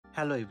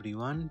Hello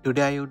everyone,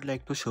 today I would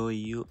like to show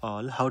you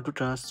all how to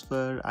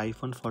transfer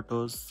iPhone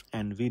photos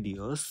and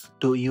videos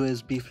to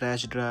USB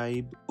flash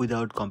drive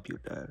without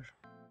computer.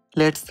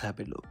 Let's have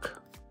a look.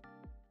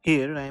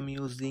 Here I am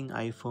using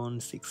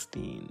iPhone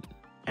 16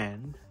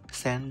 and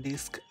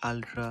SanDisk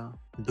Ultra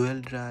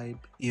Dual Drive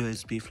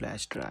USB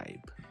flash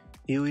drive.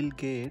 You will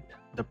get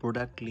the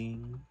product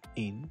link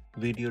in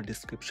video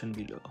description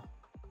below.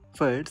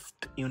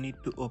 First, you need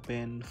to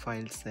open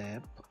Files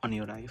app on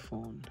your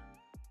iPhone.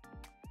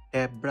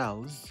 Tap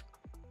Browse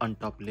on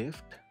top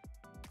left.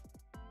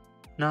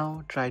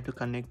 Now try to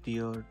connect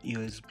your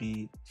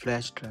USB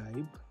flash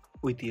drive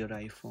with your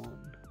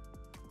iPhone.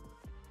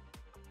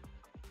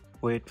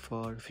 Wait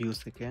for few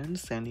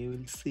seconds and you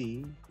will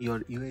see your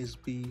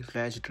USB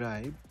flash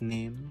drive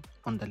name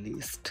on the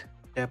list.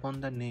 Tap on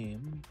the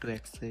name to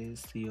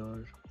access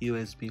your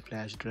USB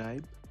flash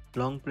drive.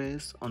 Long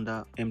press on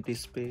the empty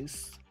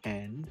space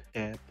and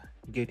tap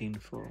Get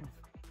Info.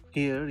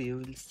 Here you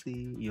will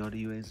see your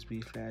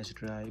USB flash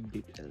drive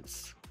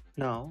details.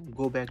 Now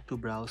go back to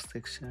Browse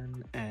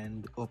section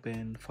and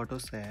open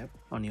Photos app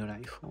on your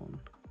iPhone.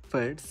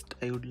 First,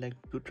 I would like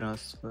to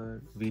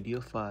transfer video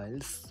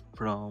files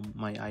from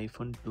my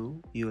iPhone to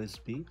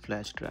USB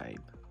flash drive.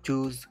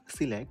 Choose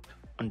Select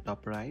on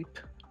top right.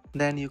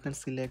 Then you can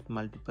select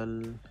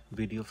multiple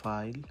video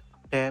file.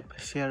 Tap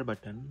Share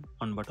button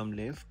on bottom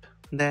left.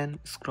 Then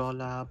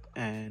scroll up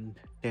and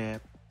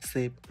tap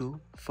Save to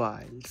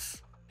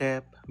Files.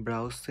 Tap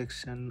Browse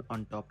section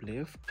on top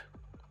left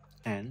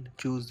and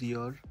choose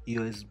your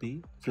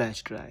USB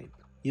flash drive.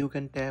 You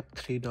can tap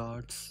three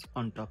dots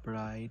on top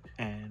right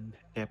and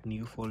tap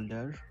New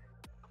Folder.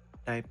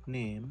 Type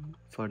name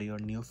for your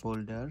new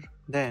folder.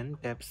 Then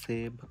tap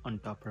Save on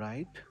top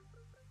right.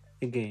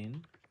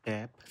 Again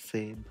tap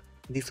Save.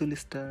 This will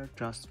start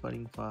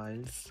transferring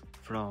files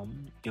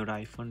from your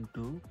iPhone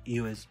to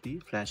USB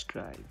flash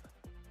drive.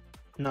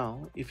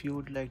 Now if you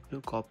would like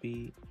to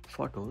copy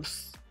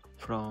photos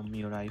from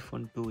your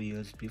iPhone to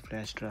USB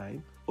flash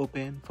drive,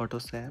 open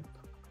Photos app,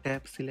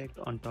 tap Select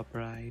on top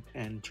right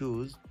and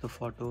choose the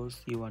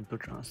photos you want to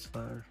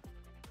transfer.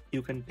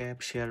 You can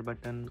tap Share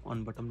button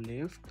on bottom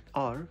left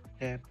or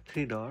tap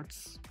three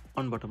dots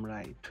on bottom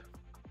right.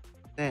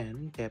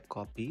 Then tap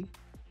Copy.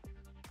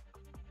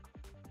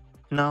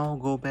 Now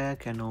go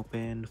back and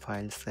open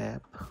Files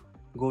app.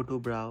 Go to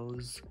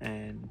Browse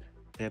and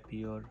tap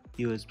your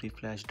USB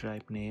flash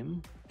drive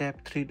name.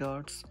 Tap three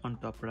dots on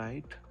top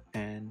right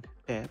and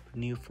tap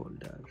New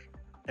Folder.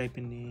 Type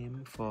a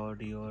name for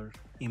your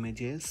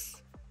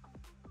images.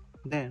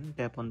 Then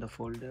tap on the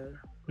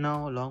folder.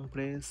 Now long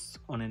press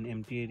on an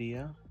empty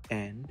area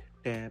and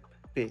tap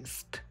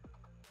Paste.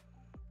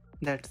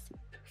 That's it.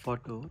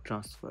 Photo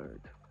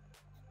transferred.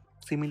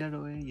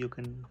 Similar way you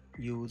can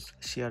use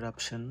Share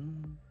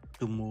option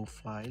to move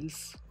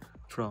files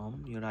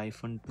from your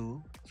iPhone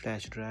to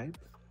flash drive.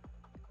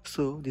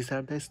 So these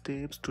are the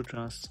steps to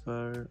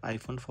transfer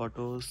iPhone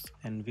photos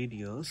and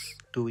videos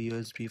to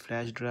USB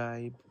flash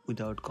drive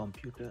without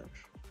computer.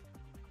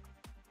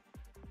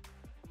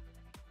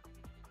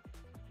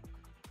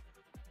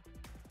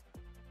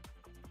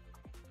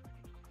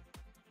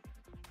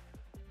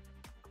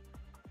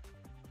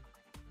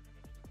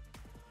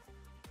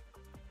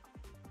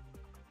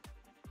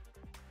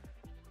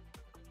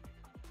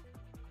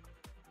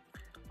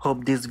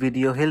 Hope this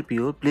video helped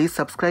you. Please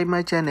subscribe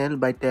my channel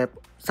by tap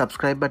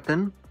subscribe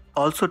button.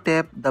 Also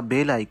tap the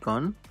bell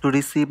icon to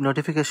receive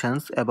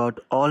notifications about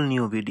all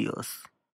new videos.